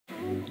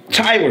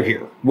Tyler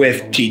here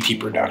with TT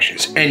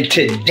Productions, and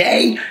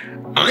today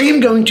I am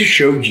going to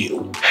show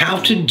you how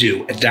to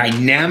do a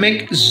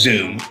dynamic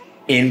zoom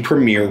in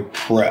Premiere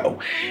Pro.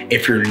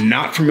 If you're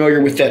not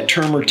familiar with that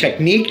term or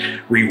technique,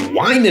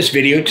 rewind this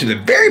video to the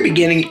very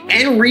beginning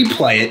and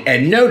replay it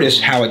and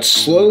notice how it's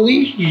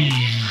slowly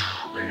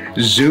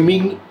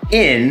zooming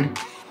in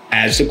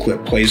as the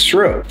clip plays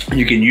through.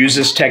 You can use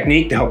this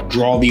technique to help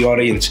draw the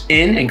audience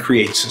in and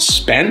create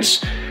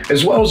suspense,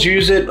 as well as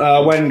use it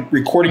when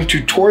recording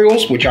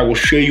tutorials, which I will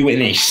show you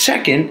in a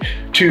second,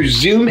 to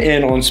zoom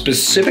in on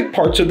specific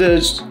parts of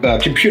this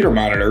computer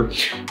monitor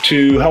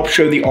to help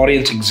show the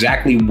audience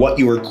exactly what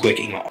you are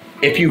clicking on.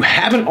 If you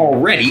haven't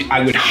already,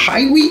 I would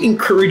highly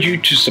encourage you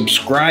to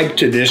subscribe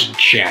to this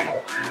channel.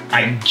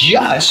 I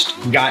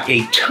just got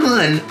a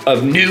ton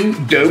of new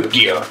dope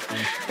gear.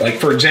 Like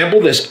for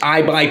example, this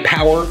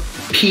iBuyPower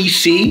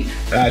PC.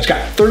 It's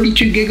got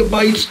 32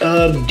 gigabytes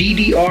of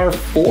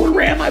DDR4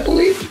 RAM, I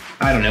believe.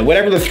 I don't know,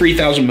 whatever the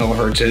 3000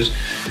 millihertz is,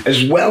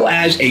 as well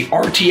as a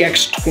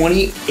RTX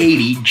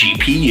 2080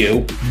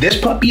 GPU. This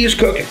puppy is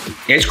cooking.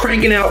 It's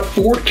cranking out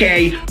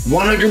 4K,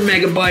 100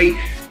 megabyte,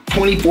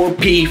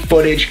 24p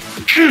footage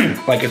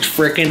like it's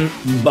freaking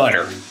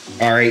butter.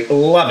 All right,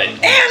 love it.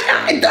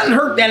 And it doesn't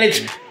hurt that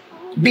it's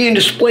being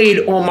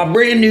displayed on my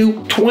brand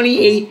new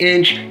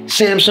 28-inch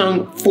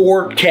Samsung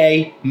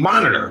 4K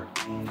monitor.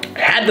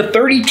 Had the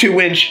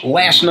 32-inch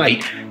last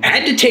night. I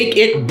had to take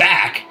it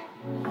back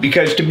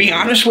because, to be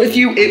honest with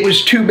you, it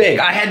was too big.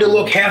 I had to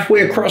look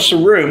halfway across the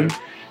room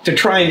to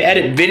try and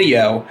edit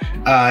video.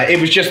 It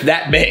was just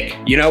that big,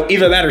 you know,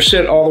 either that or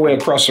sit all the way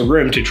across the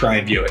room to try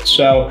and view it.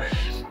 So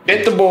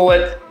bit the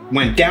bullet,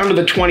 went down to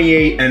the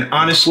 28, and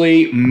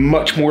honestly,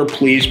 much more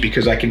pleased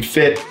because I can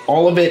fit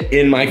all of it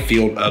in my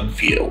field of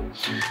view.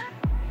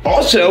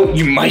 Also,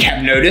 you might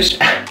have noticed,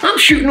 I'm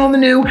shooting on the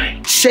new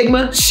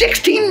Sigma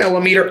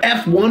 16mm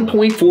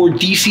f1.4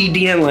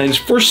 DCDN lens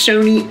for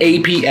Sony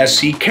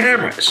APS-C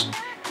cameras.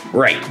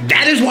 Right,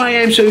 that is why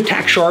I'm so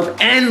tack sharp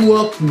and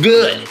look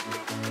good.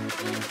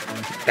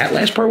 That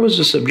last part was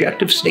a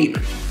subjective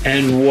statement.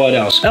 And what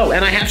else? Oh,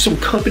 and I have some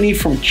company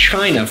from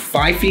China,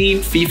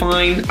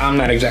 Fifine, I'm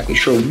not exactly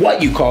sure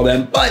what you call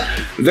them, but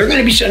they're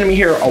gonna be sending me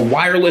here a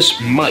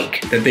wireless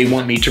mic that they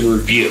want me to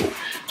review.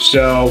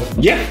 So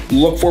yeah,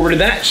 look forward to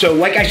that. So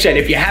like I said,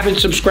 if you haven't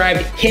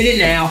subscribed, hit it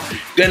now.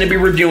 Gonna be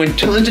reviewing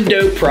tons of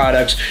dope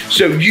products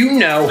so you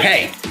know,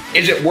 hey,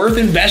 is it worth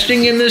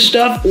investing in this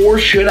stuff or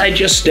should I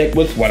just stick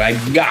with what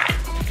I've got?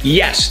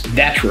 Yes,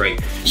 that's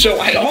right. So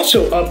I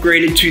also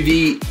upgraded to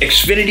the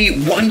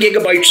Xfinity 1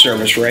 GB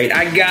service, right?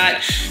 I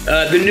got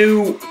the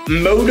new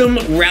modem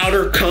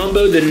router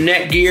combo, the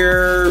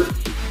Netgear,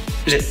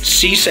 is it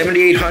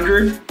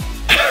C7800?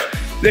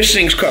 This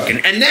thing's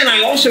cooking. And then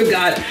I also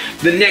got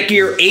the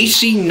Netgear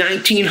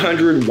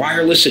AC1900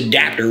 wireless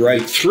adapter,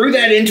 right? Threw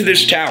that into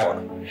this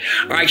tower.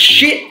 I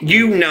shit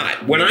you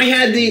not. When I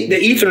had the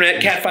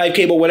Ethernet, Cat5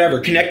 cable, whatever,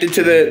 connected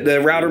to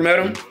the router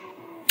modem,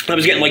 I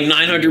was getting like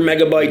 900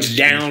 megabytes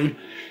down,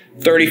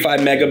 35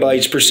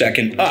 megabytes per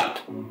second up.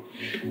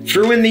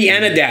 Threw in the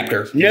N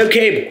adapter, no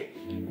cable.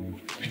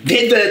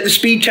 Did the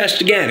speed test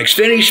again,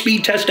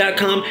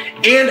 XfinitySpeedTest.com,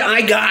 and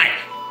I got,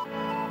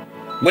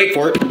 wait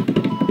for it,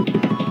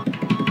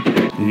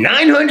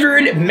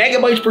 900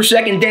 megabytes per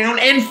second down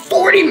and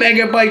 40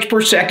 megabytes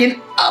per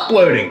second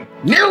uploading.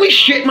 Nearly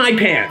shit my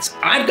pants.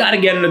 I've got to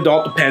get an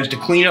adult depends to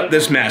clean up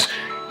this mess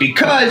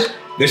because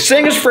this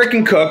thing is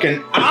freaking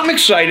cooking. I'm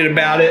excited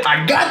about it.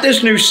 I got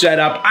this new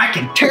setup. I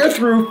can tear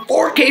through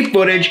 4K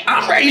footage.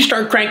 I'm ready to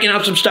start cranking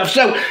out some stuff.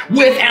 So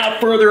without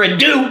further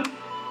ado,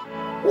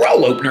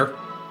 roll opener.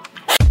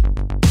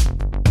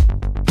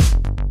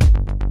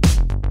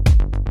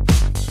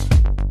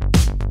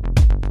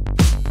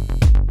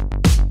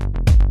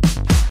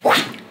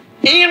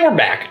 And we're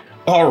back.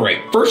 All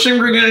right, first thing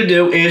we're gonna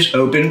do is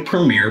open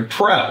Premiere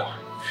Pro.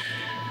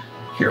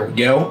 Here we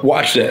go,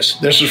 watch this.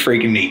 This is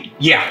freaking neat.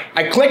 Yeah,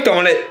 I clicked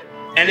on it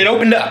and it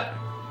opened up.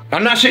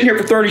 I'm not sitting here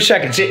for 30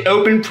 seconds. It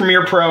opened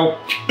Premiere Pro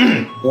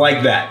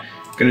like that.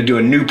 Gonna do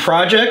a new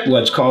project.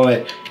 Let's call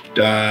it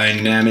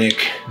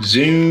Dynamic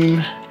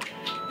Zoom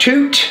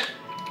Toot.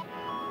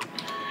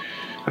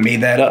 I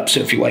made that up,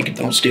 so if you like it,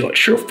 don't steal it.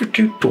 Sure for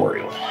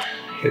tutorial.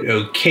 Hit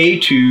OK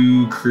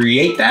to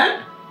create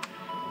that.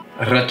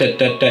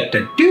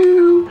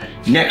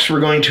 Next, we're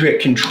going to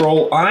hit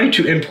Control-I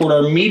to import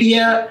our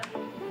media.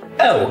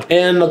 Oh,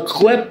 and the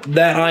clip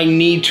that I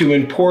need to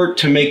import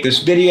to make this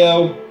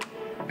video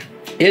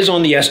is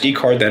on the SD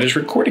card that is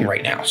recording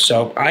right now.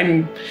 So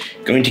I'm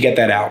going to get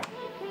that out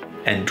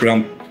and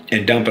dump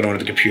it onto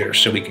the computer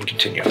so we can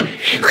continue.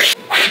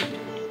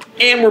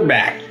 And we're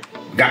back.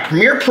 Got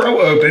Premiere Pro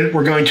open.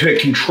 We're going to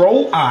hit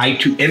Control-I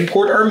to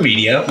import our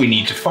media. We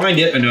need to find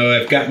it. I know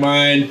I've got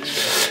mine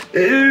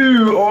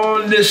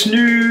on this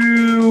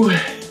new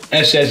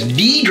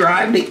SSD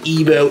drive, the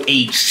Evo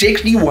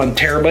 860, 1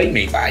 terabyte,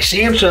 made by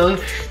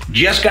Samsung.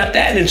 Just got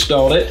that and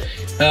installed it.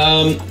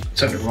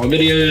 It's under Raw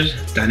Videos,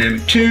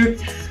 Dynamic Toot,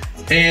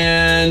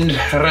 and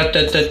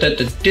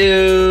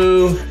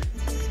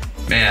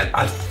man,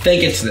 I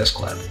think it's this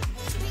clip.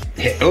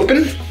 Hit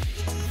open.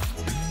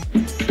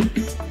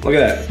 Look at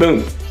that,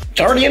 boom,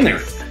 it's already in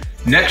there.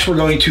 Next, we're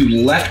going to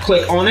left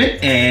click on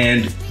it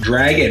and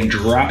drag and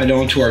drop it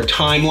onto our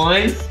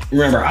timeline.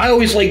 Remember, I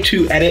always like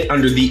to edit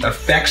under the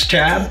effects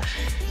tab.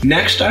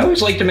 Next, I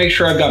always like to make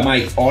sure I've got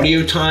my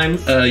audio time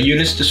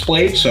units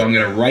displayed. So I'm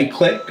gonna right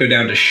click, go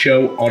down to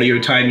show audio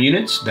time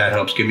units. That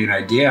helps give me an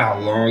idea how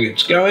long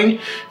it's going.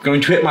 I'm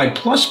going to hit my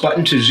plus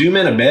button to zoom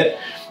in a bit,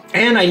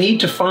 and I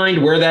need to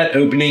find where that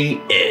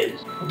opening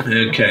is.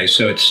 Okay,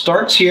 so it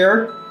starts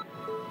here.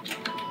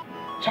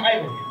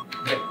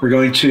 We're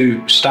going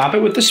to stop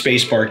it with the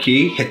spacebar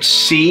key, hit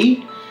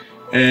C,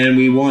 and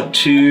we want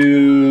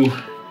to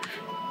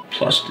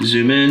plus to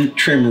zoom in,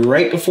 trim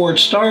right before it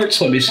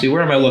starts. Let me see,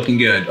 where am I looking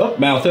good? Oh,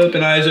 mouth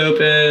open, eyes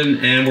open,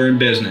 and we're in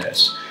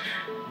business.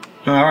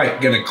 All right,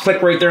 gonna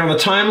click right there on the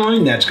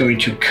timeline. That's going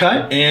to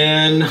cut,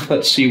 and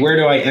let's see, where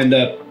do I end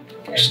up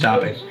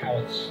stopping?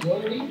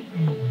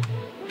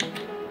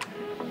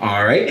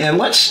 All right, and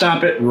let's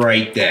stop it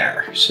right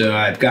there. So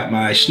I've got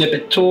my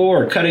snippet tool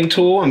or cutting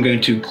tool. I'm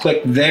going to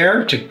click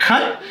there to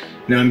cut.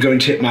 Now I'm going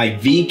to hit my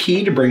V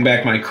key to bring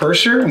back my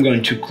cursor. I'm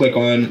going to click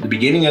on the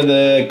beginning of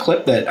the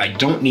clip that I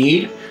don't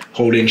need.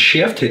 Hold in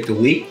Shift, hit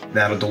delete.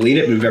 That'll delete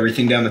it, move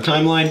everything down the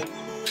timeline.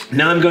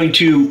 Now I'm going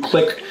to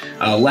click,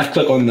 left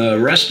click on the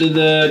rest of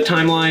the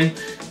timeline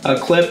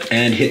clip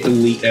and hit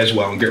delete as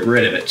well and get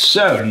rid of it.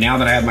 So now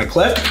that I have my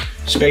clip,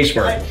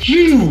 spacebar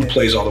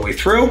plays all the way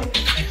through.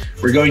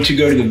 We're going to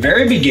go to the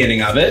very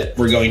beginning of it.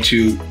 We're going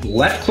to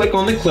left click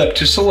on the clip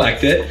to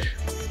select it.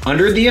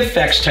 Under the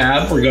effects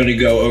tab, we're going to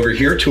go over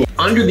here to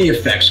under the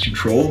effects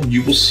control,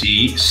 you will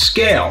see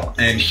scale.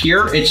 And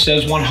here it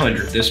says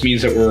 100. This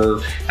means that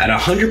we're at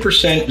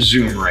 100%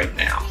 zoom right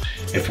now.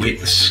 If we hit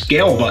the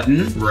scale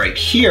button right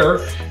here,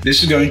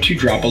 this is going to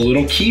drop a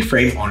little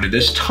keyframe onto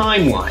this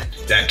timeline.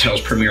 That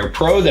tells Premiere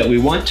Pro that we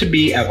want to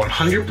be at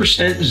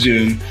 100%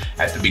 zoom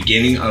at the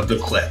beginning of the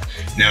clip.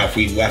 Now, if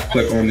we left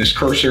click on this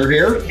cursor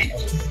here,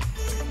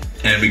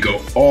 and we go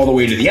all the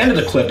way to the end of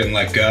the clip and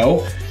let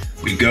go,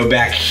 we go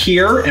back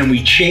here and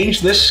we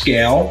change this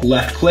scale,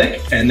 left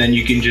click, and then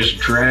you can just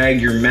drag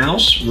your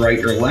mouse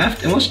right or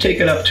left, and let's take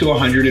it up to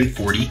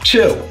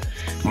 142.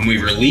 When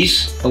we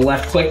release the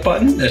left click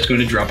button, that's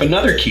going to drop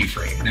another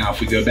keyframe. Now, if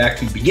we go back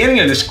to the beginning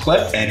of this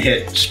clip and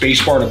hit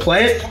spacebar to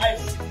play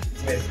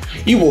it,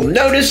 you will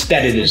notice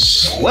that it is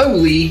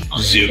slowly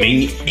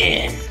zooming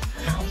in.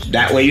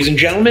 That, ladies and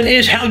gentlemen,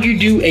 is how you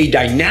do a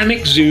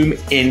dynamic zoom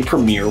in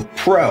Premiere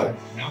Pro.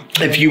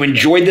 If you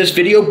enjoyed this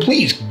video,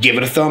 please give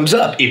it a thumbs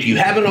up. If you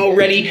haven't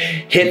already,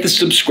 hit the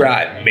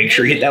subscribe. Make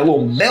sure you hit that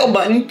little bell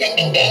button, ding,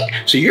 ding, ding,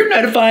 so you're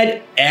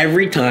notified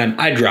every time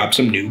I drop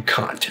some new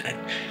content.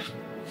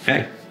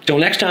 Hey, till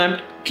next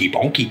time, keep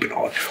on keeping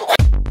on.